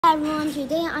everyone,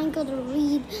 today I'm going to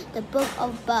read the book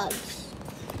of bugs.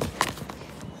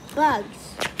 Bugs.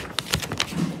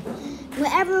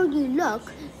 Wherever you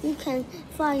look, you can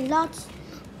find lots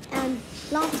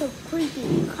of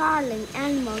creepy, crawling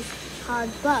animals called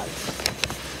bugs.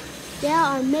 There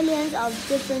are millions of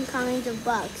different kinds of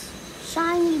bugs.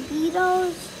 Shiny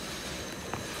beetles,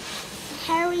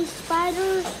 hairy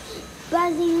spiders,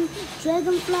 buzzing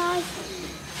dragonflies,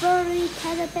 furry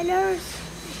caterpillars,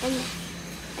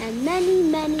 and many,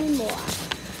 many more.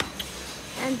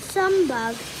 And some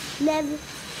bugs live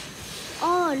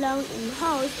all alone in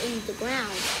holes in the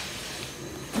ground.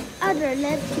 Others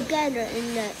live together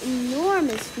in the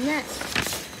enormous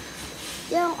nests.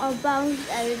 There are bugs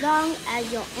as long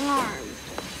as your arm,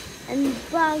 and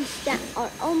bugs that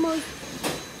are almost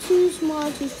too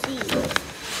small to see.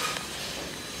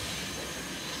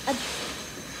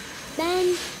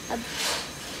 A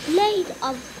blade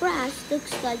of grass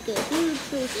looks like a huge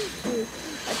tree to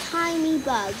a tiny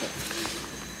bug.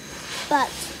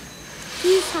 But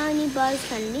these tiny bugs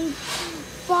can leap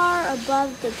far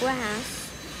above the grass,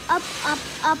 up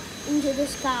into the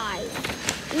sky,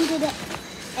 into the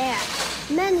air.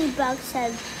 Many bugs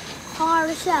have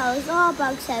hard shells. All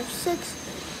bugs have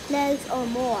 6 legs or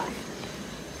more.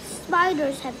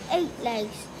 Spiders have 8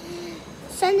 legs.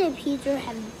 Centipedes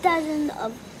have dozens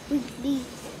of wiggly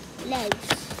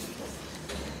legs.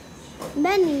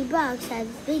 Many bugs have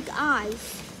big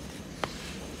eyes,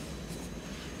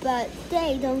 but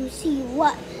they don't see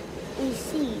what we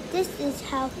see. This is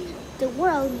how the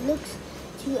world looks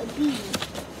to a bee.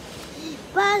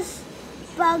 Bugs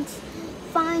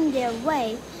find their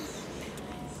way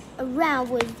around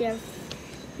with their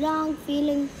long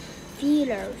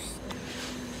feelers.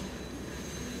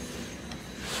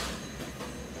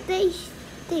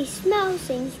 They smell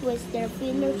things with their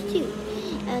feelers too,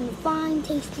 and find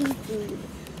tasty food.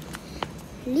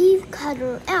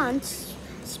 Leafcutter ants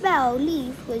smell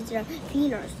leaves with their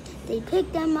feelers. They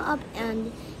pick them up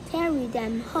and carry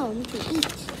them home to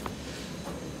eat.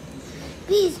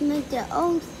 Bees make their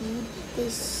own food. They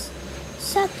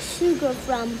suck sugar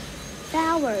from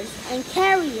flowers and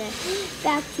carry it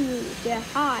back to their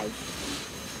hive.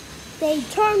 They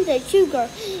turn the sugar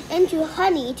into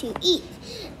honey to eat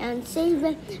and save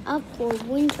it up for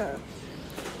winter.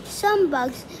 Some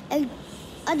bugs and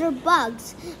other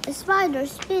bugs, a spider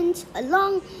spins a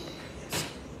long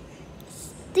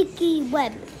sticky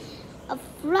web. A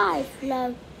fly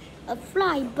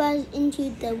buzzed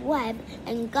into the web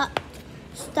and got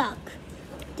stuck.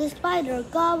 The spider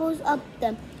gobbles up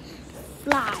the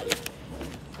fly.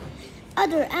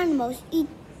 Other animals eat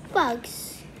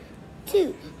bugs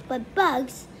too, but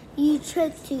bugs use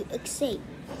tricks to escape.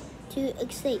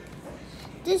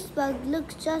 This bug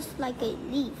looks just like a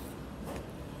leaf.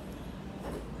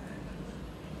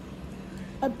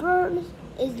 A bird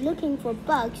is looking for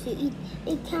bugs to eat.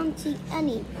 It can't see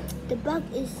any. The bug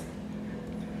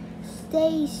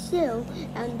stays still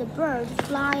and the birds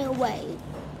fly away.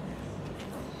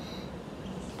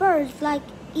 Birds like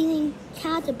eating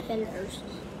caterpillars,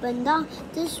 but not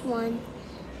this one.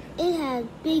 It has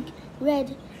big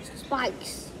red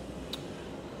spikes.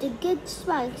 The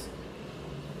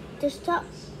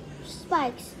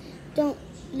spikes don't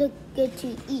look good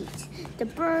to eat. The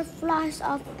bird flies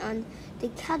off and the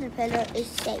caterpillar is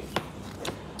safe.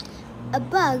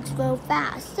 Bugs grow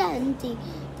fast, then they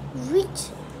reach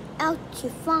out to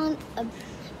find a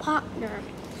partner.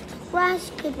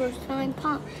 Grasshoppers find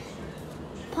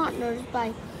partners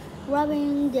by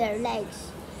rubbing their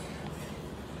legs.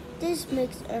 This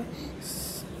makes a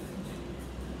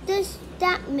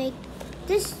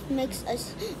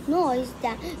noise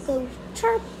that goes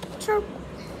chirp, chirp.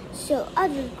 So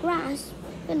other grass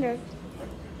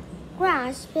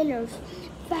fillers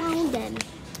found them.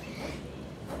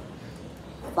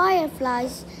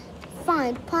 Fireflies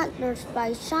find partners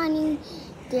by shining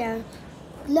their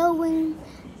glow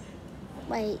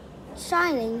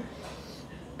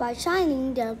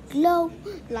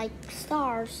like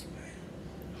stars.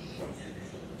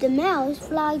 The males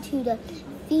fly to the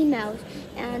females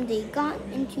and they got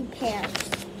into pairs.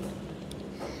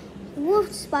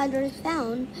 Wolf spiders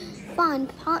find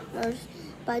partners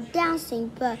by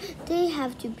dancing, but they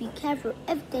have to be careful.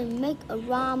 If they make a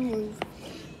wrong move,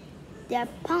 their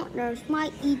partners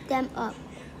might eat them up.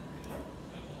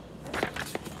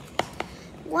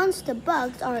 Once the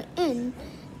bugs are in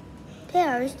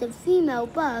pairs, the female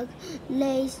bug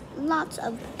lays lots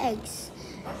of eggs.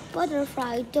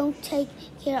 Butterflies don't take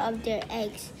care of their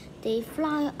eggs. They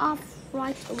fly off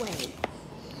right away.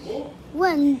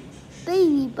 When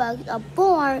baby bugs are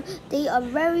born, they are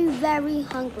very, very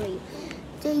hungry.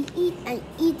 They eat and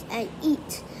eat and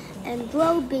eat. and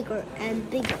grow bigger and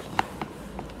bigger.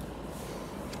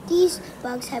 These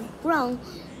bugs have grown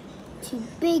too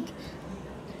big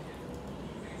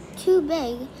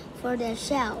for their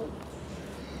shell.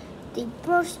 They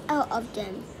burst out of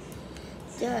them.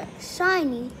 Their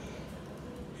shiny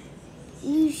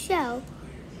new shell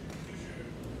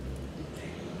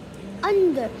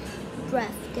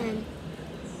underwrapped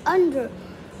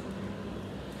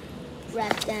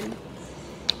them.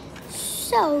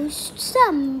 So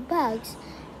some bugs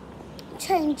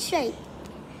change shape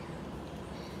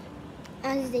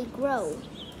as they grow.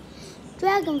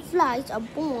 Dragonflies are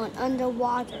born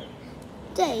underwater.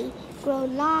 They grow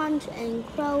large and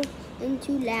crawl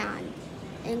into land.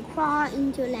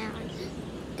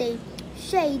 They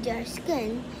shed their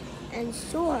skin and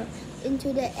soar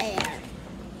into the air.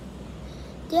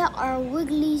 There are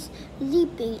wiggly,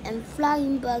 leaping, and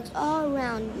flying bugs all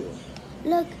around you.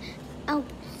 Look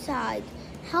outside.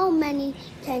 How many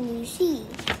can you see?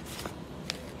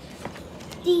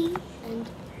 The end.